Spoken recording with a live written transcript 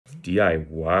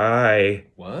DIY.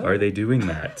 What? Are they doing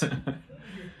that? What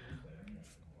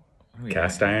do we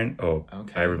Cast got? iron? Oh,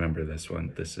 Okay. I remember this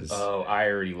one. This is... Oh, I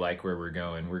already like where we're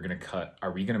going. We're gonna cut.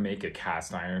 Are we gonna make a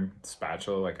cast iron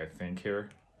spatula like I think here?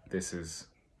 This is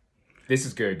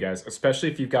good, guys. Especially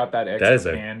if you've got that That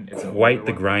extra is pan. It's an quite older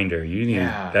the one. grinder. You need...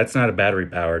 Yeah. That's not a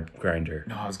battery-powered grinder.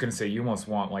 No, I was gonna say you almost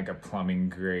want like a plumbing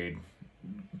grade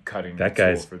cutting That tool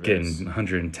guy's for this. getting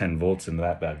 110 volts into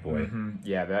that bad boy.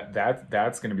 Yeah,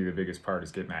 that's gonna be the biggest part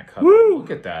is getting that cut. Woo!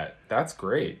 Look at that. That's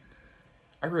great.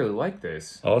 I really like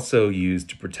this. Also used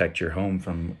to protect your home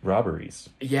from robberies.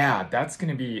 Yeah, that's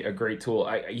gonna be a great tool.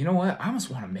 You know what? I almost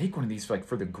want to make one of these like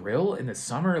for the grill in the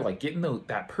summer, like getting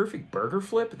that perfect burger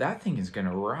flip. That thing is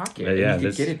gonna rock it. Yeah, And you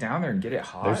can get it down there and get it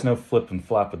hot. There's no flip and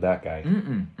flop with that guy.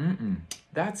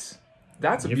 That's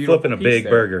a You're beautiful flipping a piece big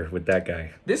there. burger with that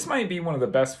guy. This might be one of the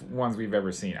best ones we've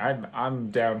ever seen. I'm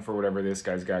down for whatever this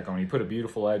guy's got going. He put a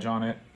beautiful edge on it.